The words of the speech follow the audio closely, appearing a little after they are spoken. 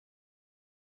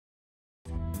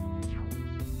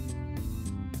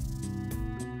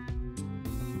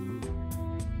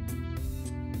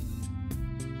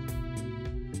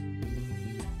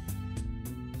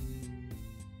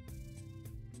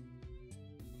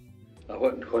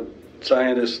What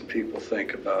scientists and people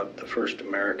think about the first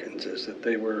Americans is that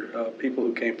they were people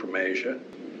who came from Asia.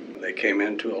 They came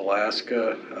into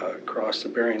Alaska, across the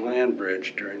Bering Land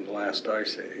Bridge during the last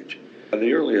ice age.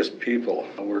 The earliest people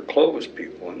were Clovis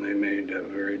people, and they made a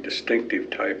very distinctive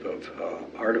type of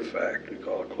artifact we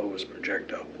call a Clovis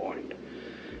projectile point.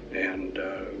 And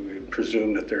we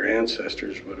presume that their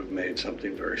ancestors would have made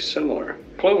something very similar.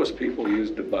 Clovis people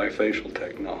used a bifacial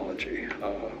technology,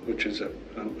 which is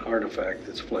an artifact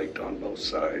that's flaked on both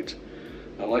sides,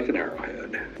 like an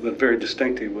arrowhead, but very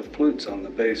distinctive with flutes on the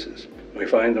bases. We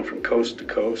find them from coast to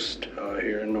coast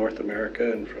here in North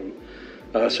America and from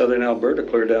southern Alberta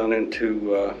clear down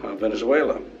into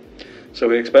Venezuela. So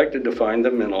we expected to find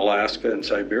them in Alaska and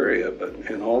Siberia, but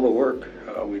in all the work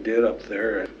we did up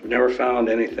there, we never found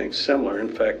anything similar. In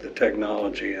fact, the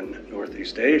technology in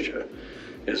Northeast Asia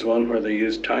is one where they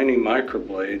use tiny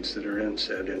microblades that are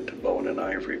inset into bone and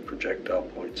ivory projectile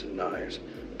points and knives.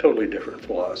 Totally different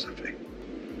philosophy.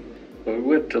 We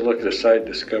went to look at a site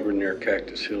discovered near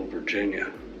Cactus Hill,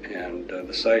 Virginia, and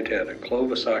the site had a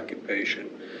Clovis occupation,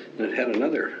 and it had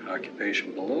another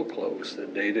occupation below Clovis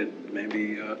that dated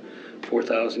maybe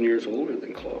 4,000 years older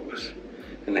than Clovis.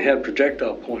 And they had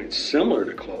projectile points similar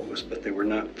to Clovis, but they were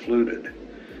not fluted.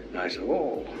 And I said,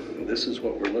 oh, this is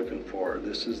what we're looking for.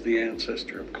 This is the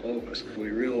ancestor of Clovis. We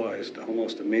realized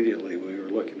almost immediately we were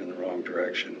looking in the wrong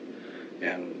direction,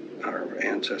 and our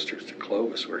ancestors to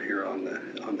Clovis were here on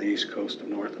the east coast of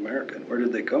North America. And where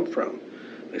did they come from?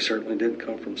 They certainly didn't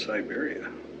come from Siberia.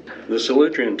 The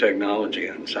Solutrean technology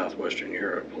in southwestern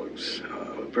Europe looks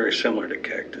very similar to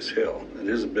Cactus Hill. It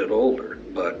is a bit older,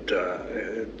 but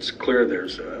it's clear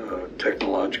there's a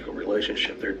technological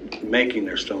relationship. They're making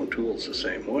their stone tools the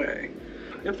same way.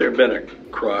 If there had been a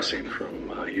crossing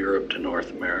from Europe to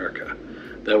North America,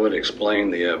 that would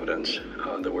explain the evidence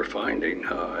that we're finding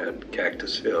at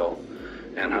Cactus Hill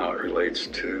and how it relates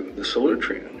to the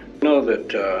Solutrean. We know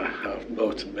that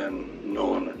boats have been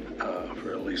known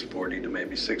for at least 40 to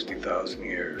maybe 60,000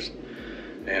 years.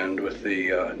 And with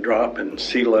the drop in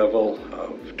sea level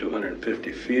of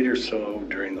 250 feet or so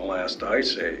during the last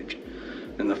ice age,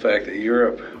 and the fact that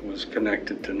Europe was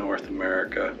connected to North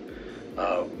America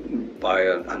by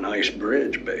an ice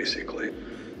bridge, basically,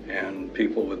 and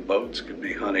people with boats could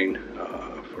be hunting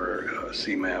for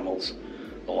sea mammals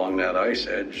along that ice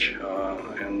edge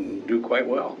and do quite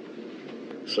well.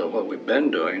 So what we've been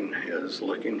doing is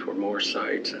looking for more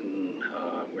sites, and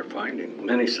we're finding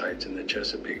many sites in the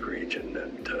Chesapeake region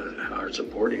that are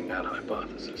supporting that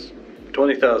hypothesis.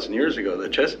 20,000 years ago, the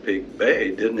Chesapeake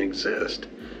Bay didn't exist.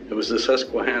 It was the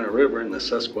Susquehanna River, and the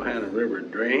Susquehanna River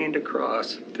drained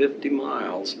across 50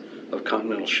 miles of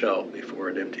continental shelf before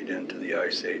it emptied into the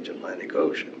Ice Age Atlantic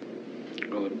Ocean.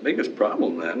 Well, the biggest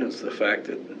problem then is the fact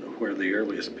that where the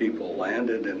earliest people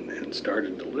landed and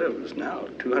started to live is now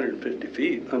 250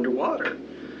 feet underwater.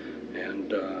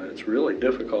 And it's really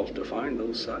difficult to find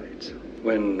those sites.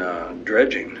 When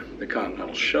dredging the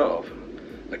continental shelf,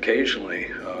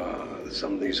 occasionally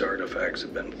some of these artifacts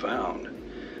have been found.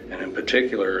 And in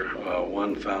particular,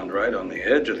 one found right on the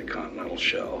edge of the continental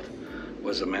shelf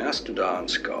was a mastodon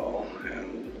skull.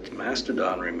 And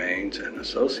mastodon remains, and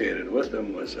associated with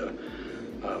them was a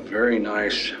very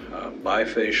nice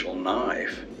bifacial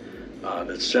knife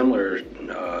that's similar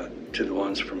to the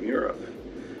ones from Europe.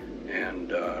 And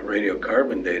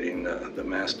radiocarbon dating the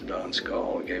mastodon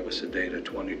skull gave us a date of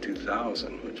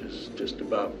 22,000, which is just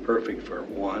about perfect for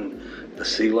one, the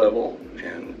sea level,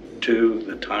 and two,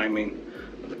 the timing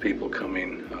of the people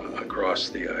coming across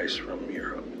the ice from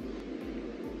Europe.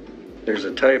 There's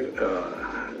a type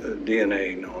of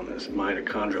DNA known as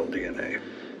mitochondrial DNA.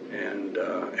 And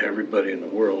everybody in the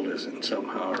world is in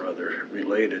somehow or other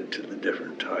related to the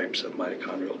different types of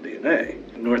mitochondrial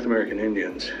DNA. North American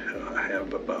Indians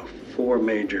have about 4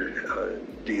 major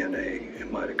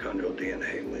mitochondrial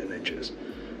DNA lineages,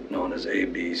 known as A,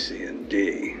 B, C, and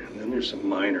D. And then there's some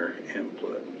minor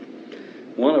input,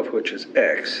 one of which is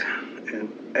X. And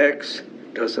X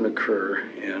doesn't occur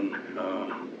in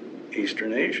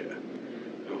Eastern Asia.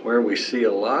 Where we see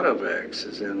a lot of X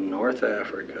is in North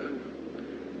Africa,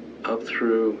 up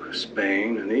through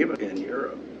Spain, and even in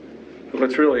Europe.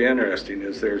 What's really interesting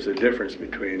is there's a difference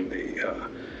between the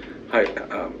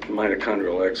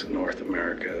mitochondrial X in North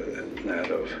America and that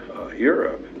of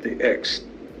Europe. The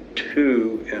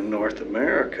X2 in North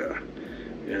America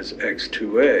is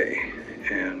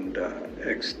X2A, and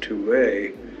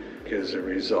X2A is a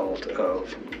result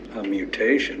of a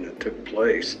mutation that took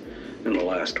place in the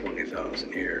last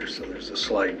 20,000 years. So there's a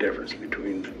slight difference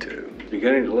between the two. It's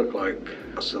beginning to look like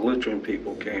Solutrean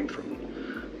people came from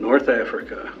North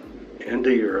Africa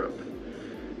into Europe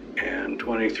and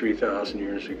 23,000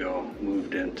 years ago,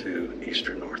 moved into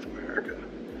eastern North America.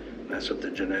 And that's what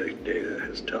the genetic data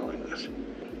is telling us.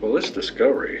 Well, this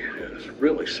discovery is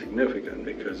really significant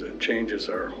because it changes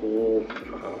our whole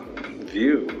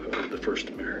view of the first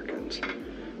Americans.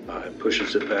 It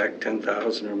pushes it back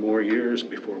 10,000 or more years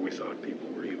before we thought people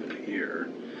were even here.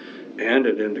 And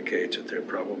it indicates that they're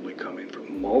probably coming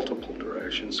from multiple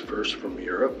directions, first from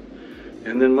Europe,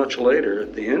 and then much later,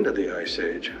 at the end of the Ice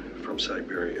Age, from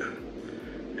Siberia.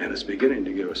 And it's beginning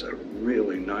to give us a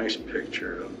really nice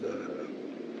picture of the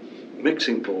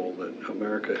mixing bowl that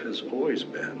America has always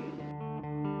been.